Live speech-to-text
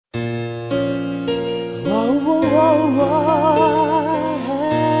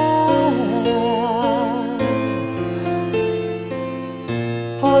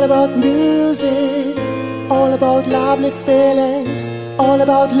about music, all about lovely feelings, all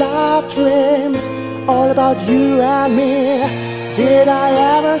about love dreams, all about you and me. Did I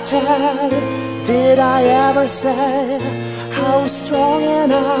ever tell, did I ever say how strong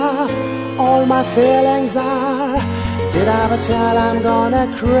enough all my feelings are? Did I ever tell I'm gonna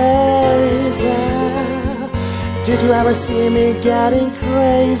crazy? Did you ever see me getting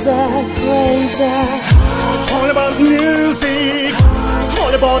crazy, crazy? All about music,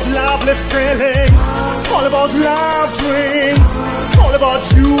 all about lovely feelings, all about love dreams, all about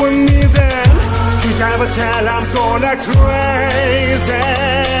you and me then. Did you ever tell I'm gonna crazy?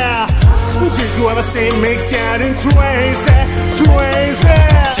 Did you ever see me getting crazy, crazy?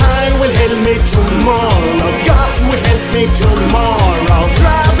 Time will help me tomorrow, God will help me tomorrow.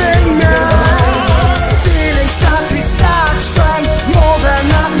 Driving now, feeling satisfaction more than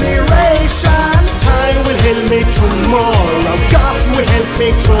admiration. Time will help me tomorrow, God will help me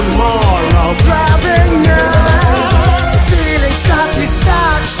tomorrow. Driving now, feeling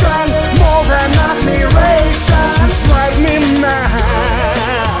satisfaction more than admiration. You drive me mad.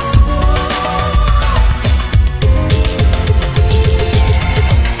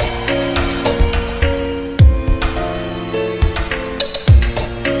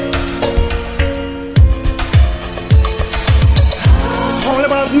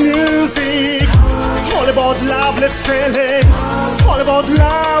 Music, all about lovely feelings, all about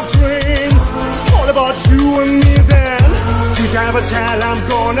love dreams, all about you and me then. Did you ever tell I'm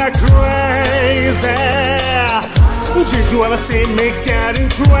gonna crazy? Did you ever see me getting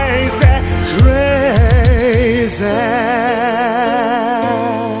crazy, crazy?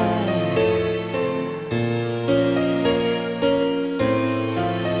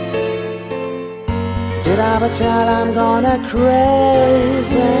 Did I ever tell I'm gonna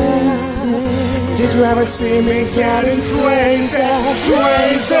crazy? Did you ever see me getting crazy,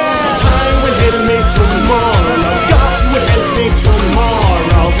 crazy? Time will help me tomorrow, God will help me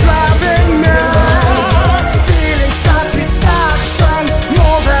tomorrow. Driving now, feeling satisfaction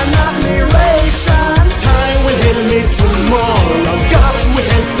more than admiration. Time will help me tomorrow, God will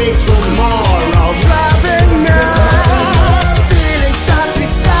help me tomorrow. Driving now, feeling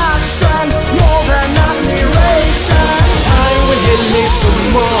satisfaction more than admiration. Time will help me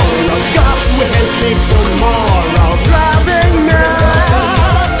tomorrow, God will help me tomorrow. Driving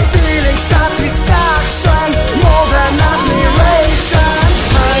now, feeling satisfaction more than admiration.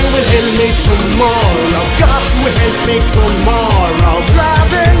 Time will help me tomorrow, God will help me tomorrow.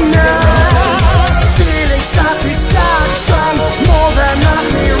 Driving now, feeling satisfaction more than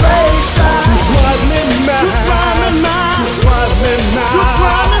admiration. You drive me mad, you drive me mad, you drive me mad, you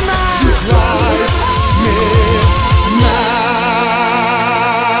drive me mad, you drive me mad.